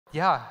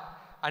Yeah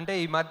అంటే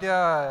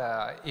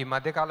ఈ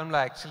మధ్య కాలంలో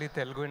actually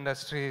Telugu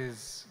industry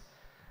is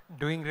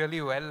doing really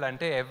well.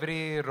 అంటే ఎవ్రీ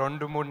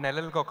 2-3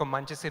 నెలలకు ఒక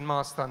మంచి సినిమా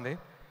వస్తుంది.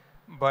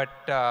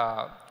 బట్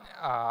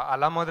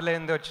అలా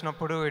మొదలైంది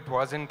వచ్చినప్పుడు it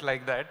wasn't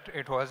like that.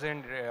 It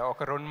wasn't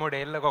ఒక 2-3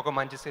 ఏళ్ళకి ఒక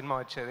మంచి సినిమా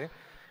వచ్చేది.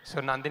 So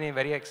Nandini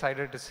very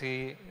excited to see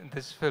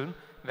this film.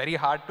 Very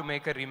hard to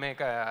make a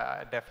remake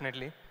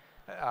definitely.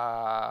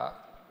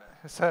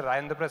 Sir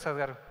Rajendra Prasad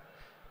గారు,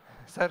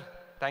 సార్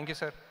థ్యాంక్ యూ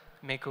సార్.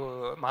 మీకు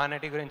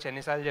మహానటి గురించి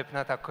ఎన్నిసార్లు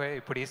చెప్పినా తక్కువే.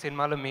 ఇప్పుడు ఈ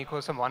సినిమాలో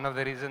మీకోసం వన్ ఆఫ్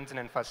ద రీజన్స్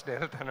నేను ఫస్ట్ డే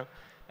వెళ్తాను.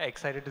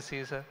 Excited to see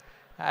sir.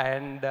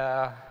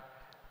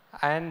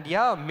 And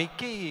yeah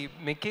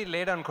Mickey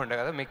లేడు అనుకుంటా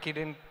కదా. Mickey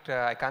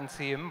I can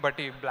see him,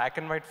 but ఈ బ్లాక్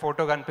అండ్ వైట్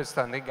ఫోటో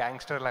కనిపిస్తుంది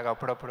గ్యాంగ్స్టర్ లాగా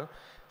అప్పుడప్పుడు.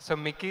 So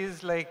Mickey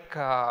is like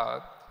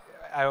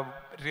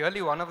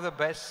really one of the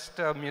best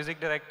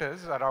music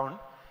directors around.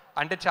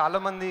 అంటే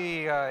చాలామంది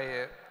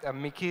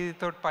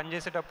మిక్కీతో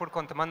పనిచేసేటప్పుడు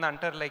కొంతమంది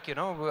అంటారు లైక్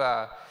యూనో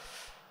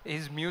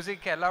ఈజ్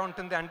మ్యూజిక్ ఎలా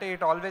ఉంటుంది అంటే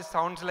it always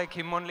sounds like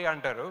him only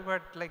అంటారు.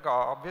 బట్ లైక్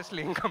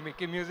ఆబ్వియస్లీ ఇంకా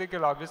Mickey music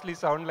will obviously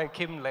sound like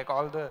him. Like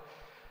all the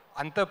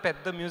అంత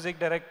పెద్ద మ్యూజిక్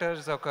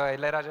డైరెక్టర్స్, ఒక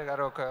ఇళయరాజా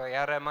గారు, ఒక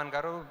ఏఆర్ రెహమాన్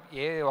గారు,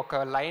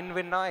 ఒక లైన్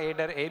విన్నా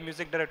ఏ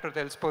మ్యూజిక్ డైరెక్టర్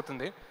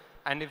తెలిసిపోతుంది.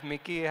 And if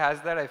Mickey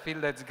has that I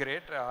feel that's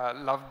great.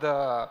 Love the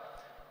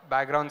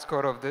background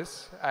score of this.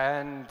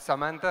 And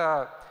Samantha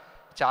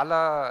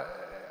చాలా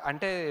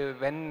అంటే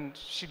when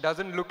she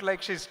doesn't look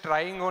like she's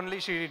trying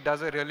only, she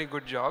does a really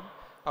good job.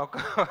 ఒక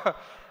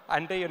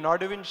అంటే you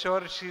not even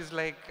sure she is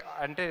like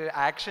అంటే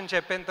action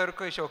చెప్పేంత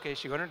వరకు okay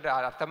she gonna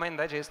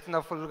అర్థమైందా చేస్తుందా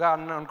ఫుల్గా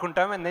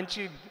అనుకుంటాం. And then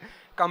she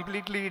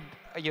completely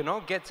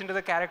gets into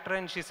the character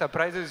and she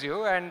surprises you.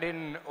 And in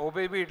Oh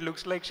Baby it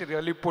looks like she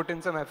really put in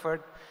some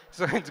effort.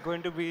 So it's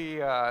going to be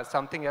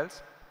something else.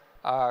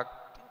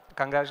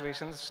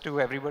 Congratulations to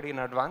everybody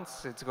in advance.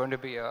 It's going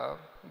to be a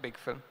big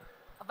film.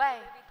 Bye.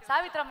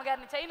 Savitramma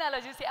garni China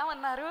lo chusi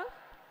emannaru?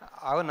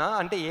 అవునా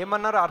అంటే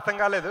ఏమన్నారో అర్థం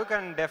కాలేదు,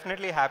 కానీ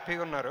definitely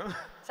హ్యాపీగా ఉన్నారు.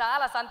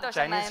 చాలా సంతోషం.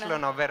 చైనీస్ లో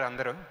నవ్వారు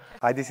అందరూ.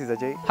 Hi, this is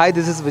Ajay. Hi,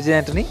 this is Vijay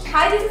Antony.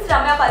 Hi, this is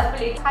Ramya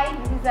Palpulli. Hi,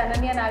 this is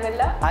Ananya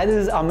Nagalla. Hi, this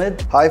is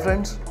Amit. Hi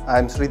friends, I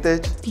am Sritej.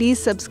 Please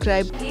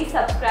subscribe. Please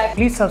subscribe.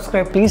 Please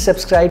subscribe. Please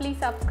subscribe.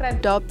 Please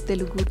subscribe. Top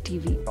Telugu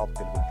TV.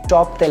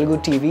 Top Telugu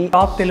TV.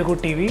 Top Telugu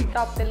TV.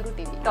 Top Telugu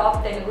TV. Top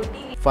Telugu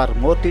TV. For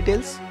more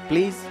details,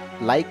 please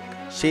like,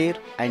 share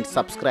and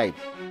subscribe.